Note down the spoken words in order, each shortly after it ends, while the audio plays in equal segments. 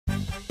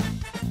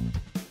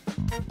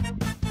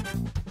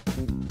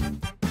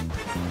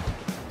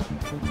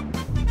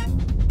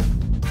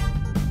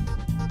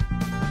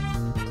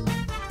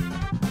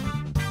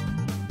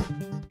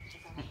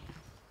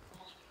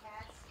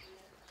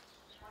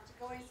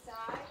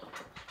inside.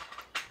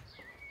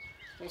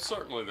 Well,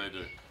 certainly they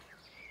do.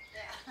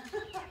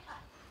 Yeah.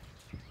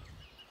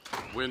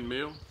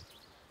 Windmill.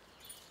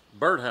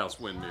 Birdhouse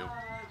windmill.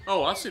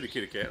 Oh, I see the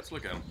kitty cats.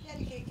 Look at them. Yeah,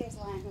 the kitty cat's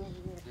lying over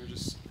there. They're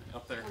just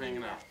up there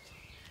hanging out.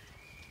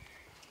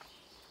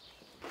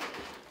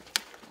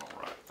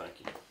 All right, thank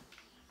you.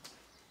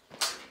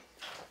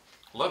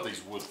 Love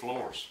these wood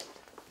floors.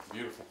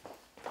 Beautiful.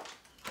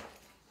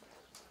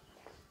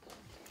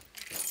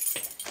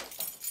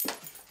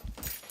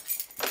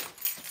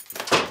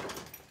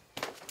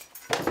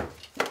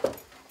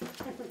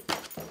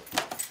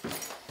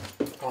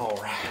 All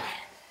right.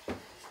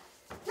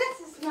 This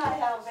is my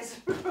Elvis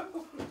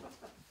room.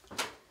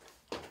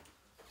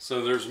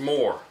 So there's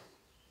more.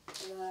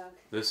 Look.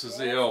 This is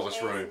the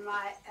Elvis room. This is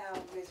my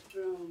Elvis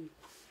room.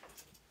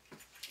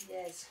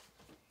 Yes.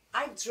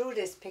 I drew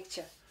this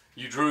picture.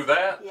 You drew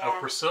that Yeah.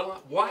 of Priscilla?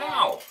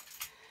 Wow.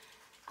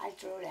 I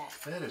drew that.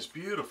 That is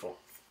beautiful.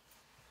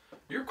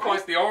 You're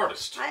quite the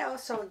artist. I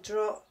also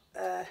drew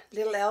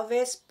Little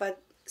Elvis,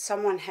 but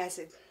someone has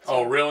it. So,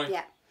 Oh, really?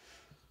 Yeah.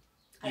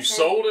 You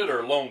sold it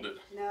or loaned it?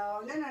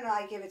 No.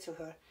 I gave it to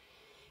her.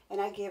 And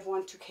I gave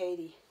one to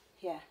Katie.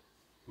 Yeah.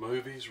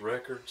 Movies,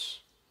 records.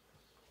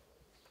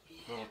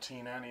 Little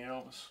teen Annie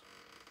Elvis.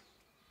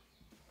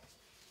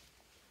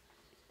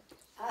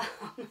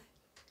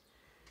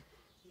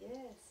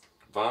 Yes.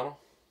 Vinyl?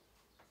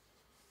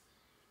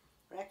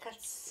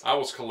 Records. I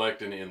was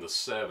collecting in the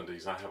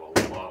 70s. I have a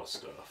lot of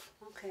stuff.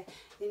 Okay.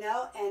 You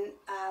know, and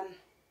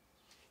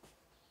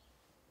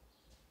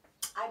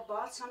I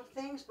bought some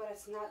things, but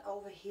it's not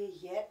over here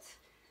yet.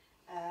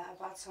 I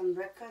bought some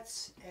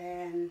records,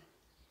 and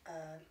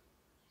I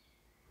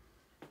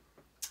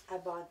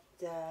bought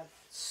the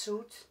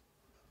suit,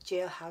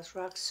 Jailhouse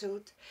Rock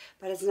suit,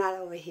 but it's not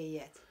over here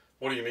yet.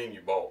 What do you mean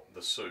you bought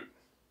the suit?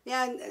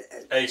 Yeah.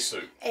 A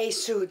suit. A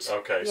suit.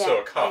 Okay, yeah,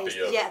 so a copy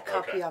of it. Yeah, a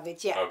copy Okay. of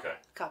it. Yeah. Okay.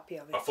 Copy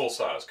of it. A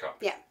full-size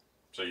copy. Yeah.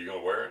 So you're going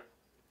to wear it?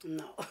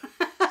 No.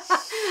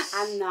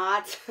 I'm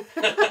not.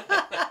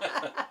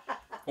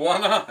 Why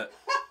not?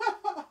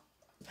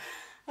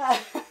 I'm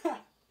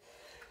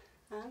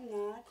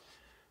not.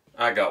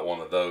 I got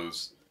one of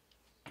those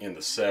in the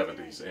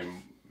 70s,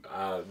 and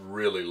I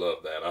really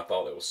loved that. I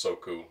thought it was so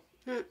cool.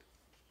 I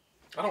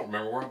don't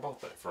remember where I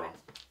bought that from.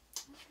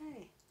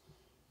 Okay.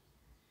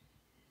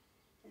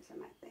 These are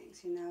my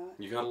things, you know.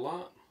 You got a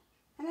lot?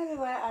 And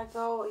everywhere I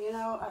go, you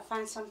know, I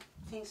find some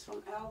things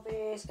from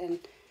Elvis, and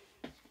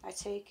I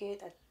take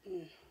it,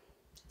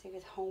 take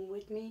it home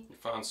with me. You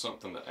find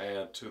something to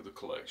add to the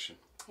collection.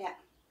 Yeah.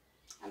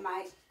 And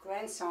my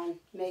grandson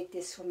made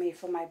this for me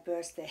for my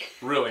birthday.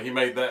 Really? He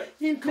made that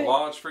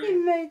collage for He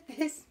you? made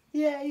this.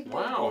 Yeah, he made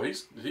Wow,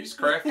 it. he's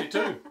crafty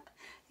too.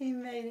 He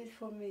made it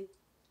for me.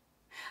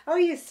 Oh,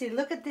 you see,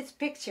 look at this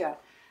picture.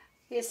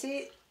 You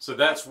see? So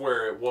that's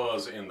where it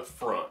was in the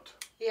front.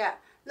 Yeah,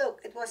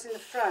 look, it was in the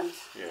front.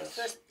 Yes.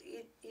 First,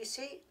 you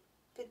see,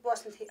 it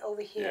wasn't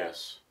over here.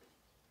 Yes.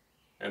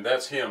 And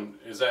that's him,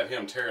 is that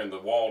him tearing the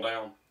wall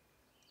down?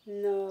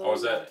 No. Or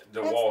is that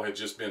the wall had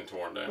just been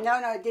torn down?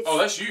 No, Oh,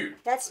 that's you.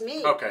 That's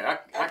me. Okay,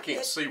 I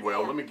can't see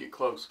well. Yeah. Let me get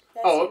close.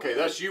 That's Oh, okay, me.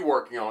 that's you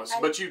working on it.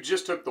 But you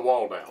just took the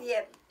wall down.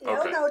 Yeah. No,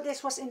 Okay. no,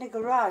 this was in the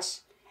garage.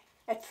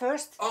 At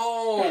first,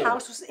 Oh. the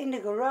house was in the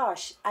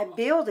garage. I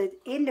built it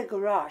in the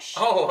garage.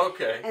 Oh,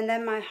 okay. And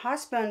then my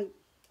husband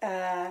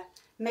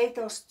made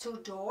those two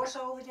doors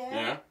over there.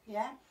 Yeah.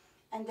 Yeah.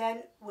 And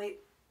then we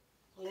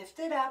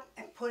lifted up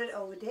and put it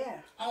over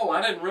there. Oh,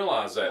 I didn't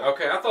realize that.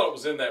 Okay, I thought it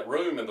was in that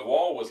room and the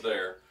wall was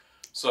there.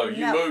 So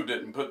you No. moved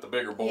it and put the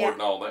bigger board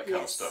and all that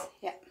kind of stuff.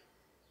 Yeah.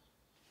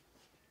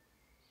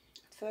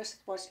 At first it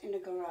was in the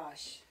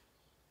garage.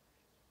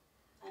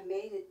 I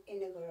made it in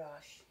the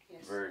garage.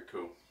 Yes. Very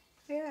cool.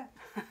 Yeah.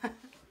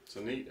 It's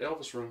a neat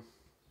Elvis room.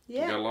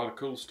 Yeah. You got a lot of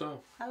cool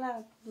stuff. I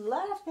love a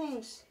lot of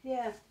things.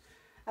 Yeah.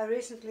 I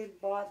recently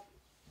bought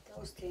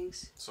those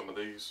things. Some of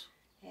these.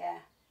 Yeah.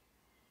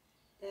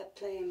 They're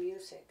playing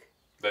music.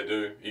 They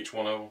do, each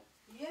one of them.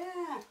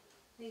 Yeah,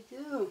 they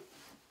do.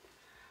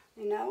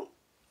 You know?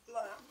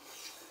 Well,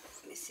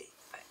 let me see.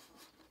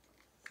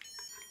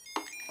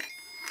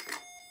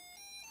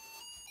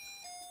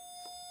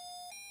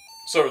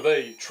 So are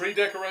they tree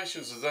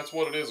decorations? Is that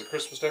what it is, a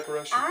Christmas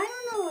decoration? I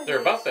don't know what They're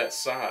it about is. that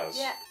size.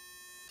 Yeah.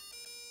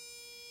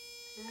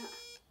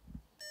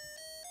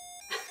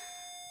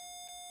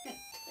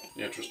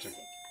 Yeah. Interesting.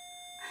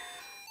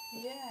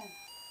 Yeah.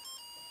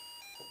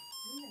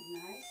 Isn't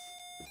that nice?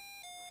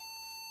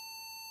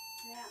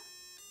 Yeah.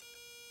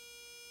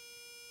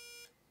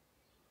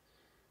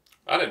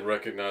 I didn't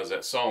recognize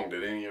that song,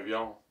 did any of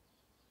y'all?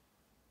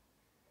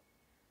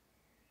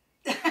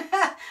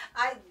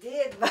 I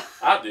did, but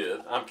I did.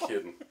 I'm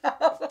kidding.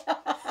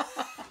 I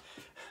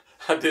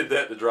did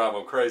that to drive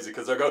them crazy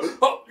because I go,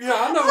 oh, yeah,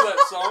 I know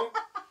that song.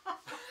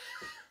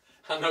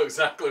 I know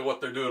exactly what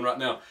they're doing right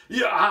now.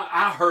 Yeah,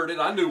 I heard it.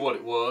 I knew what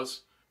it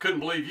was. Couldn't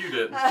believe you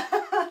didn't.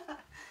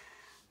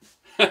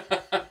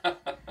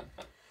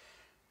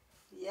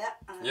 yeah.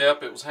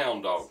 Yep, it was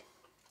Hound Dog.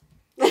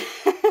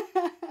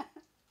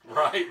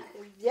 Right?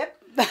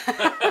 Yep.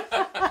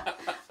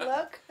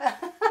 Look.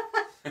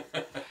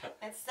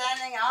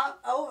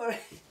 over.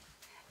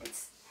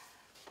 It's,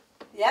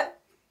 yep.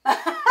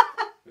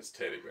 This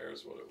teddy bear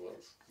is what it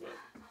was.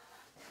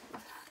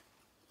 But.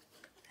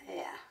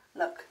 Yeah,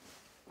 look.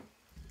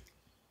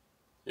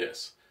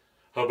 Yes.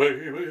 Oh,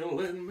 baby,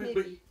 let me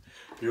be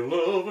your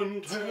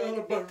loving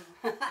teddy bear.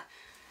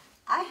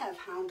 I have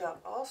hound dog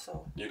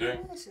also. You do?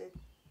 Where is it?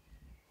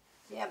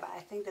 Yeah, but I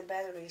think the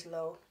battery is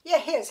low. Yeah,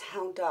 here's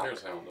hound dog.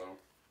 Here's hound dog.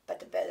 But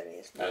the battery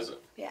is low. Is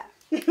it? Yeah.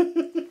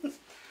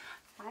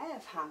 I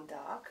have hound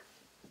dog.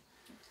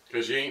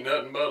 Because you ain't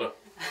nothing but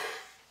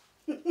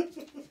a...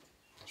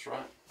 That's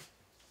right.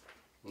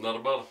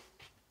 Nothing but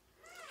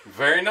a...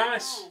 Very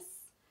nice.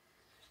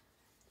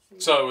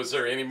 Yes. So, is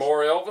there any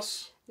more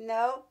Elvis?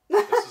 No.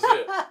 This is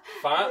it.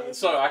 Fine.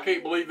 So, I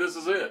can't believe this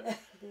is it.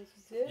 This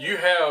is it. You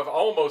have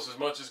almost as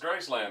much as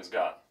Graceland's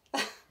got.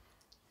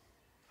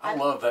 I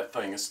love that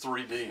thing. It's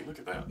 3D. Look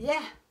at that.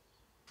 Yeah.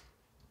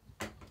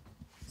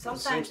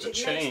 Sometimes it seems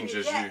to change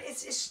as you...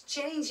 it's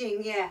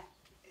changing, yeah.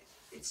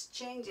 It's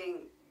changing.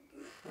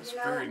 It's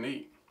very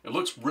neat. It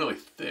looks really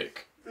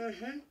thick.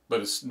 Mm-hmm.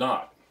 But it's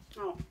not.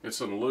 Oh.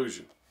 It's an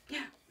illusion.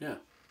 Yeah. Yeah.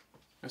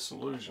 It's an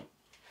illusion.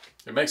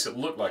 It makes it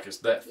look like it's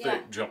that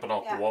thick jumping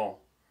off the wall.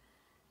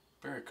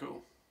 Very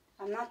cool.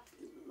 I'm not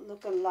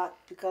looking a lot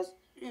because,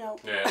 you know.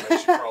 Yeah, it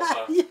makes you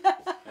cross-eyed.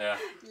 Yeah.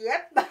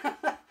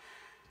 Yep.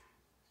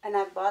 And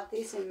I bought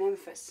these in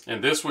Memphis.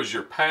 And this was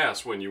your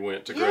pass when you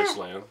went to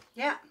Graceland.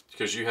 Yeah.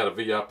 Because you had a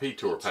VIP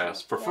tour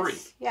pass for free.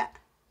 Yeah.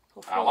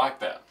 For free. I like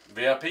that.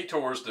 VIP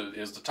tour is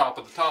the top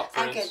of the top,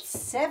 friends. I get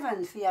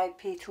 7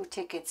 VIP tour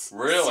tickets.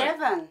 Really?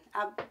 7.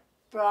 I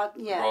brought,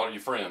 Brought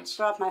your friends.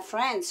 Brought my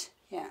friends.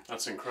 Yeah.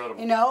 That's incredible.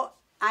 You know,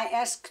 I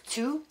asked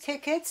 2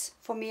 tickets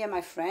for me and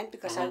my friend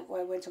because I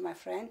went to my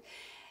friend.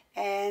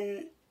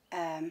 And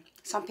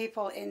some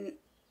people in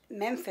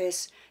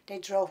Memphis, they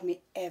drove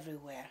me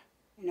everywhere.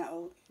 You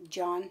know,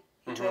 John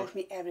drove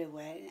me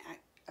everywhere. And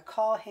I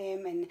called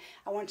him and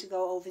I want to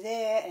go over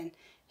there, and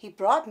he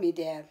brought me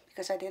there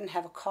because I didn't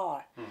have a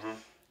car.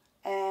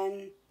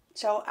 And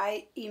so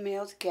I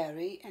emailed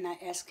Gary and I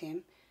asked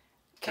him,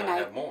 can I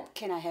have more?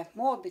 Can I have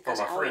more? Because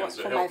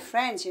for my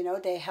friends, you know,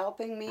 they're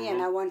helping me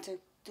and I want to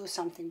do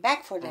something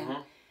back for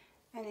them.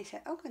 And he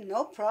said, okay,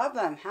 no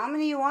problem. How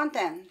many you want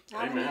then?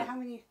 How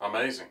many?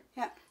 Amazing.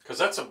 Yeah. Because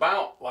that's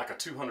about like a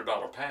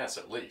 $200 pass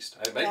at least.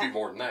 It may be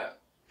more than that.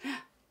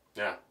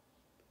 Yeah.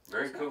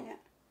 Very cool. Yeah.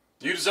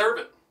 You deserve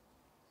it.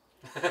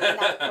 And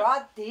I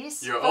brought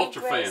these You're an from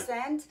ultra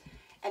fan.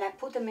 And I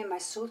put them in my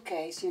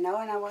suitcase, you know,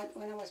 and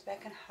when I was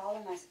back in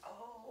Holland, I said,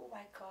 oh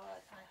my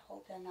God, I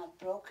hope they're not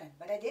broken.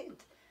 But I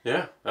didn't.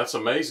 Yeah, that's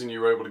amazing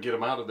you were able to get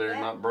them out of there and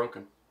not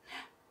broken.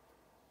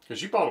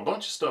 Because you bought a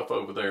bunch of stuff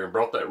over there and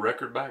brought that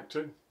record back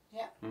too.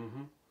 Yeah.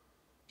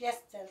 Yes,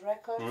 the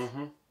record.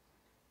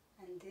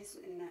 And this,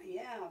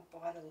 yeah, I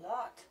bought a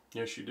lot.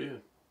 Yes, you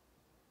did.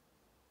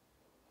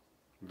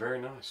 Very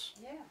nice.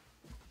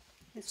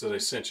 Yeah. So they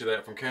sent you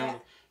that from Canada?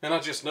 Yeah. And I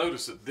just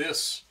noticed that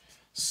this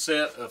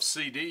set of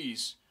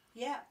CDs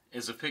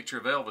is a picture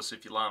of Elvis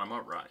if you line them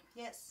up right.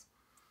 Yes.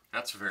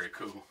 That's very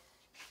cool.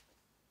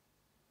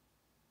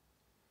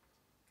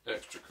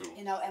 Extra cool.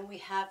 You know, and we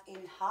have in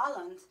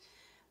Holland,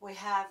 we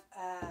have,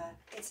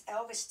 it's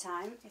Elvis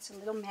Time. It's a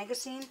little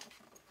magazine.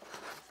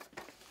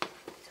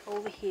 It's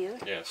over here.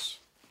 Yes.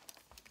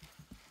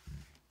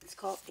 It's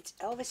called, it's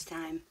Elvis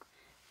Time.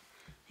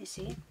 You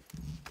see?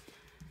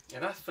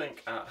 And I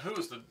think, who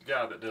is the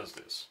guy that does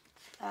this?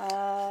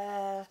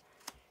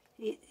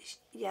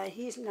 Yeah,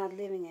 he's not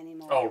living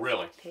anymore. Oh,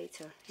 really?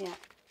 Peter, yeah.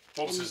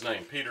 What was his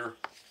name? Peter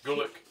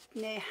Gulick?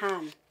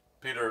 Nehan.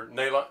 Peter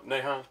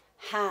Nehan?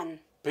 Han.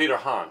 Peter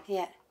Hahn.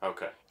 Yeah.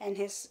 Okay. And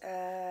his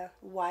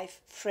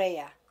wife,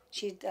 Freya.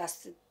 She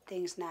does the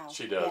things now.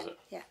 She does it.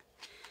 Yeah.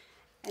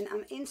 And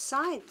I'm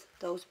inside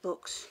those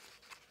books.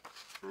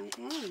 I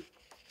am.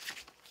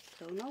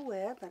 Don't know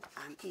where, but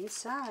I'm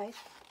inside.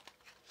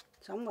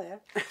 Somewhere.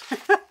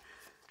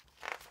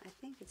 I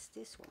think it's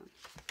this one.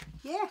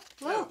 Yeah,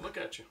 look. Yeah, look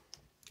at you.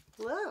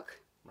 Look.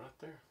 Right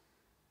there.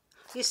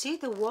 You see,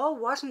 the wall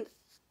wasn't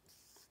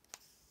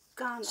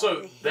gone.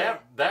 So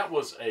that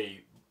was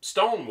a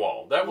stone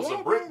wall. That was a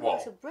brick wall.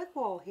 It was a brick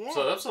wall, yeah.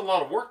 So that's a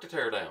lot of work to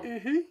tear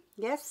down.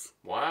 Yes.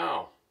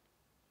 Wow.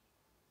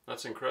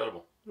 That's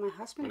incredible. My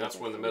husband. And that's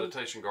when the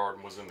meditation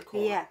garden was in the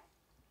corner. Yeah.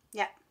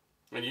 Yeah.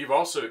 And you've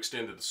also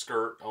extended the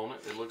skirt on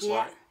it, it looks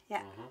like.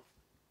 Yeah.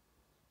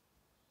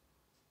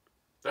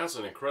 That's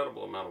an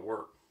incredible amount of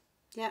work.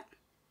 Yeah.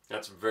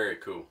 That's very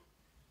cool.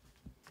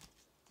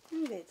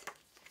 Indeed.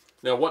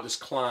 Now, what does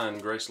Klein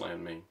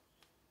Graceland mean?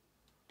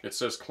 It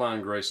says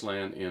Klein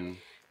Graceland in...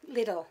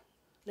 Little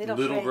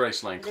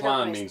Graceland.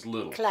 Klein means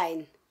little.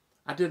 Klein.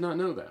 I did not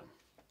know that.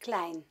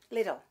 Klein.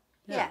 Little.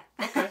 Yeah.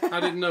 Okay.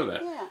 I didn't know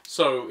that. Yeah.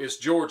 So it's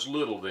George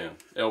Little then,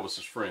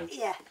 Elvis's friend.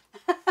 Yeah.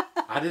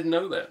 I didn't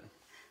know that.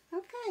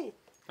 Okay.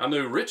 I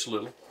knew Rich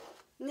Little.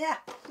 Yeah.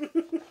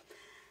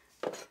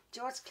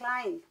 George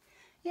Klein.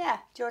 Yeah,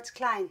 George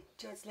Klein.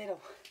 George Little.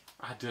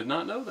 I did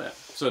not know that.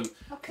 So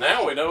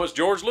now we know it's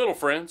George Little,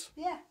 friends.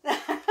 Yeah.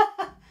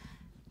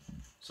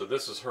 So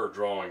this is her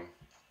drawing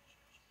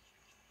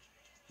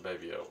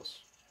Baby Elvis.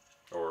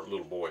 or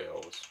little boy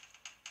Elvis.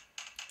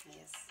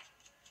 Yes.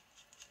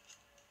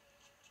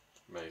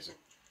 Amazing.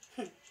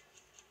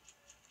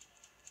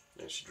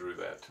 And she drew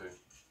that too.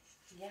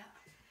 Yeah.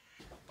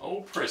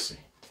 Oh, Prissy.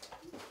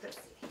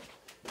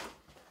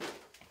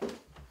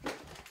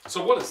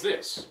 So what is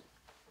this?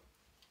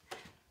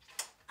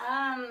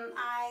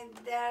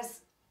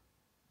 There's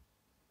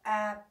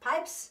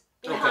pipes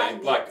behind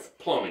it. Like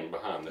plumbing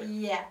behind there.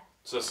 Yeah.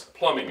 So it's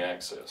plumbing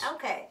access.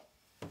 Okay.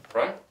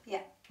 Right?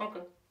 Yeah.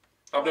 Okay.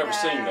 I've never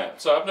seen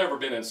that. So I've never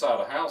been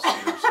inside a house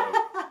here, so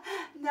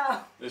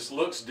no. this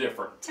looks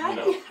different.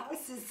 Tiny you know.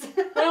 houses.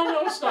 Well,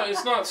 no, it's not.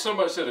 It's not so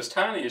much that it's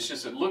tiny. It's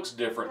just it looks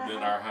different than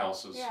our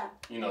houses. Yeah.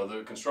 You know,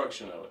 the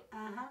construction of it.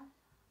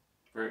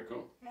 Very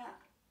cool. Yeah.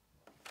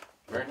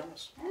 Very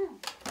nice. Yeah.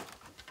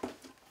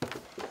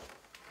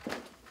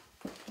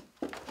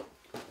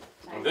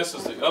 And this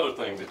is the other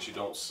thing that you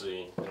don't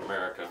see in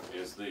America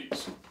is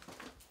these.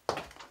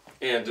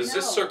 And does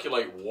this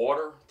circulate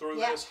water through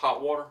this?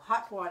 Hot water?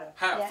 Hot water.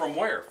 How, From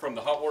where? From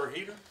the hot water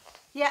heater?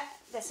 Yeah,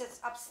 this is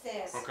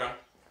upstairs. Okay.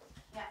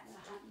 Yeah,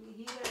 the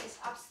heater is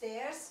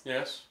upstairs.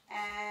 Yes.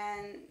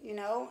 And, you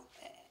know,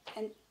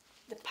 and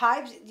the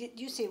pipes,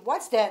 you see,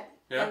 what's that?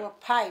 Yeah. There were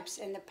pipes,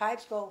 and the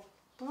pipes go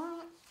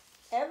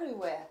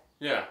everywhere.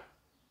 Yeah.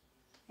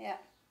 Yeah.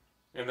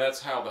 And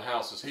that's how the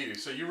house is heated.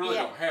 So you really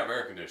don't have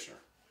air conditioner.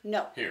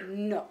 No. Here.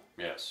 No.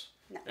 Yes.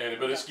 No.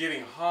 But it's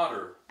getting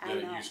hotter than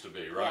it used to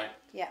be, right?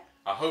 Yeah.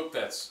 I hope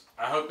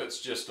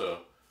it's just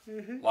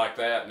like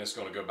that, and it's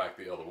going to go back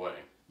the other way.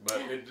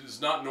 But it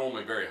is not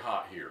normally very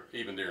hot here,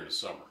 even during the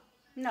summer.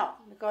 No,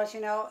 because,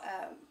 you know,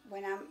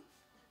 when I'm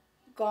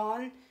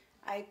gone,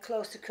 I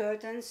close the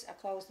curtains, I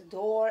close the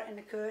door and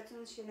the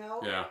curtains, you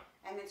know. Yeah.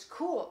 And it's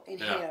cool in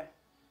here.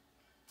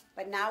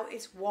 But now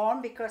it's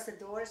warm because the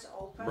door is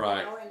open,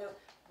 right. you know, and the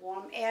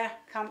warm air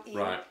come in.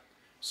 Right.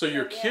 So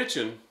your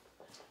kitchen,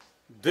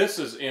 this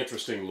is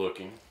interesting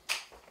looking.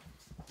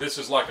 This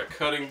is like a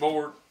cutting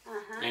board,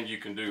 and you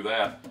can do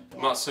that.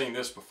 I've not seen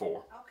this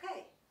before.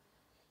 Okay.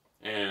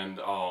 And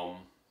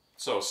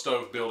so a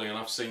stove building, and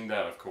I've seen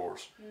that, of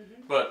course.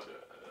 But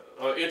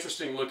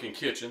interesting looking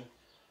kitchen.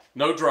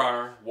 No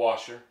dryer,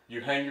 washer.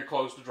 You hang your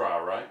clothes to dry,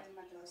 right?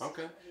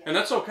 Okay. And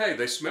that's okay.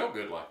 They smell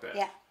good like that.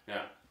 Yeah.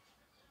 Yeah.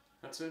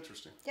 That's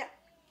interesting. Yeah.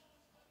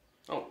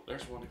 Oh,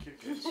 there's one of the Kit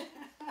Kats.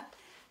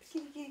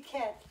 Kitty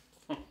cat.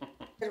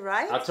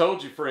 Right? I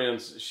told you,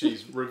 friends,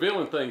 she's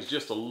revealing things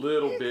just a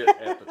little bit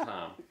at the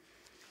time.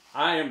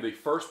 I am the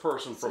first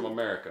person from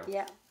America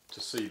to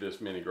see this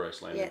Mini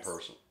Graceland in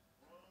person.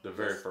 The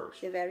very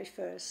first. The very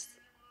first.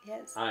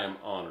 Yes. I am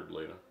honored,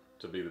 Lida,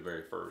 to be the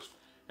very first.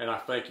 And I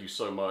thank you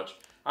so much.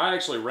 I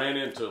actually ran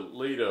into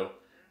Lida,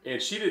 and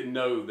she didn't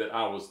know that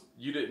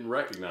you didn't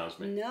recognize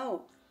me.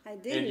 No, I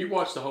didn't. And you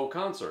watched the whole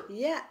concert.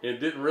 Yeah. And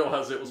didn't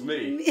realize it was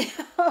me.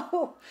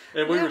 Oh.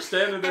 And we were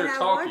standing there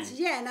talking.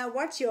 And I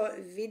watch your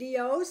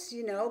videos,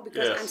 you know,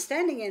 because I'm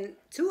standing in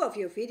 2 of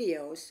your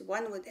videos.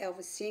 One with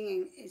Elvis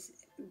singing his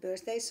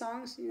birthday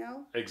songs, you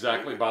know.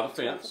 Exactly, by the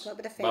fence,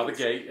 by the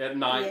gate, at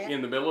night,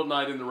 in the middle of the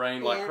night in the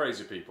rain, like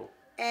crazy people.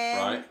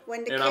 And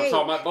when the cake. I'm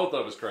talking about both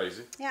of us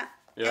crazy. Yeah.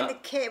 And the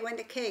cake, when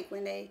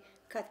they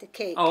cut the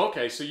cake. Oh,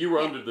 okay. So you were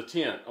under the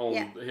tent on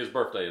his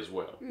birthday as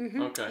well.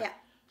 Okay. Yeah.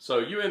 So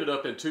you ended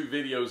up in 2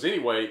 videos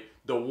anyway.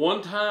 The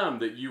one time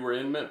that you were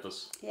in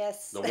Memphis.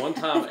 Yes. The one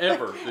time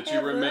ever that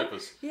you were in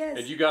Memphis. Yes.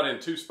 And you got in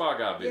 2 Spy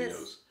Guy videos.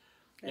 Yes.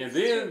 And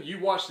then you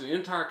watched the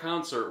entire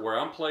concert where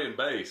I'm playing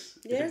bass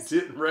and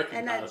didn't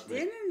recognize me.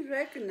 And I didn't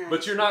recognize.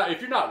 But if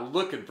you're not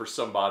looking for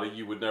somebody,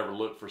 you would never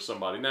look for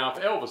somebody. Now,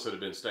 if Elvis had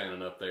been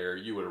standing up there,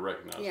 you would have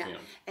recognized him.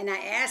 And I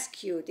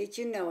asked you, did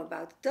you know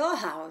about the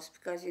dollhouse?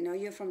 Because, you know,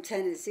 you're from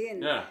Tennessee.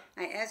 And I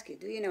asked you,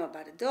 do you know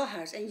about the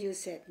dollhouse? And you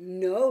said,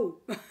 no.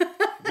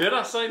 Did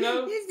I say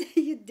no?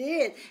 You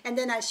did. And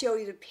then I showed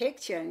you the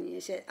picture and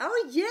you said,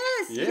 oh,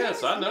 yes.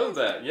 Yes, I know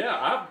that. Yeah,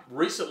 I've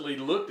recently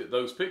looked at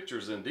those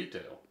pictures in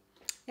detail.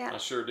 Yeah. I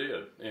sure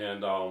did.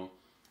 And I'm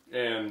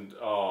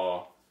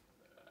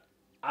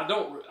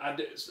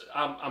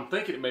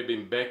thinking it may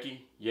be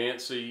Becky,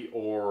 Yancey,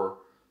 or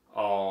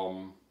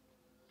daggone,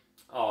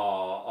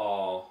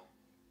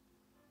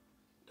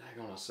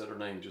 I said her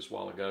name just a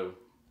while ago.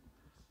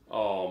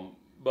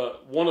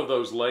 But one of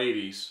those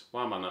ladies,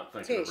 why am I not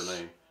thinking of her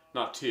name?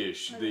 Not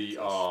Tish.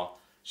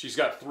 She's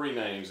got 3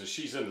 names, and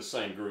she's in the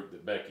same group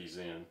that Becky's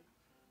in.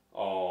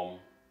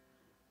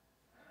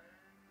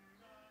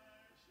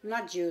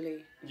 Not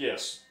Julie.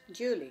 Yes.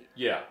 Julie.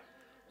 Yeah.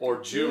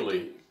 Or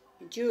Julie.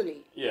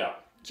 Julie. Yeah.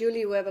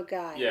 Julie Weber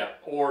Guy. Yeah,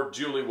 or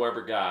Julie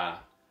Weber Guy.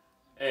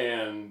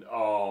 And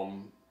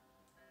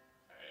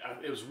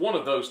it was one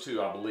of those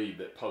 2, I believe,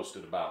 that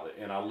posted about it.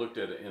 And I looked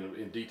at it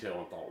in detail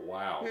and thought,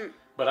 wow.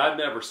 But I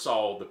never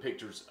saw the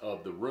pictures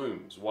of the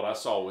rooms. What I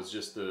saw was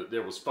just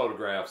there was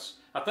photographs.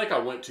 I think I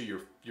went to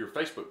your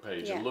Facebook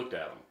page and looked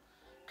at them.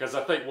 Because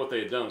I think what they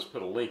had done is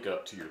put a link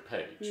up to your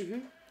page.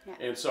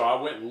 And so I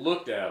went and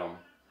looked at them.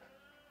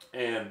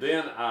 And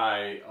then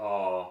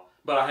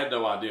but I had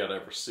no idea I'd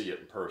ever see it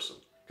in person.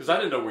 Because I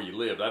didn't know where you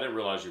lived. I didn't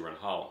realize you were in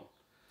Holland.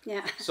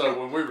 Yeah. So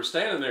when we were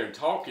standing there and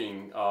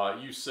talking,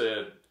 you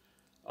said,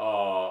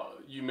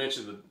 you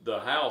mentioned the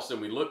house,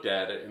 and we looked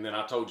at it, and then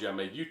I told you I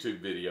made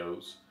YouTube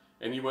videos,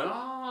 and you went,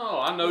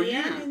 "Oh, I know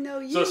you." I know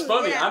you. So it's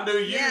funny. Yeah. I knew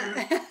you,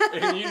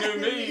 and you knew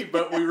me,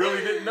 but we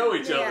really didn't know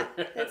each other.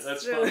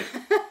 That's funny.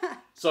 true.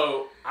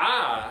 So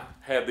I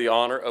had the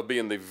honor of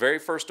being the very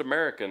first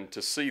American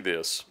to see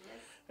this,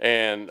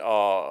 and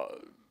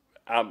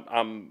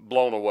I'm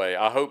blown away.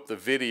 I hope the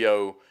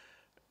video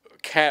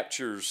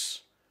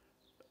captures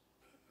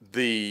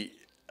the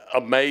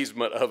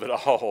amazement of it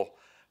all.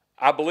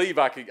 I believe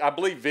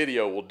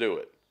video will do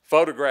it.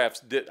 Photographs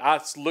did.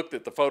 I looked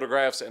at the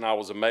photographs and I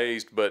was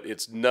amazed, but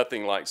it's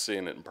nothing like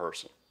seeing it in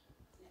person.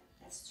 Yeah,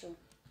 that's true.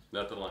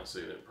 Nothing like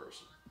seeing it in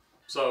person.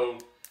 So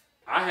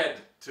I had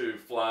to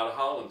fly to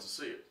Holland to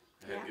see it.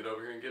 I had to get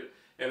over here and get it.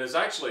 And it's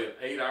actually an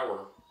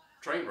 8-hour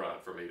train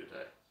ride for me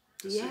today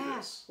to see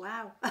this.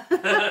 Wow.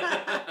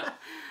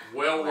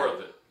 Well worth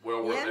it.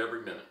 Well worth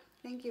every minute.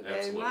 Thank you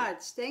very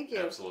much. Thank you.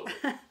 Absolutely.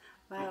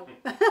 Wow.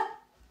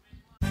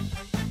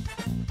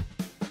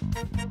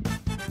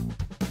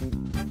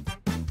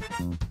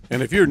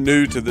 And if you're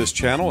new to this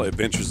channel,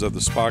 Adventures of the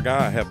Spa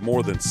Guy, I have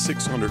more than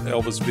 600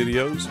 Elvis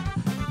videos.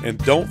 And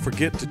don't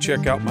forget to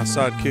check out my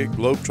sidekick,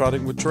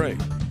 Globetrotting with Trey.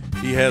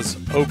 He has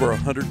over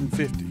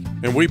 150.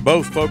 And we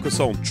both focus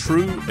on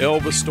true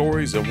Elvis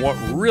stories and what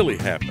really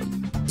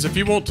happened. If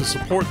you want to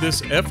support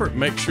this effort,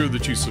 make sure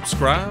that you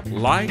subscribe,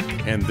 like,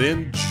 and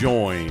then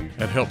join.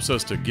 That helps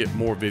us to get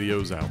more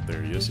videos out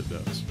there. Yes, it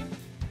does.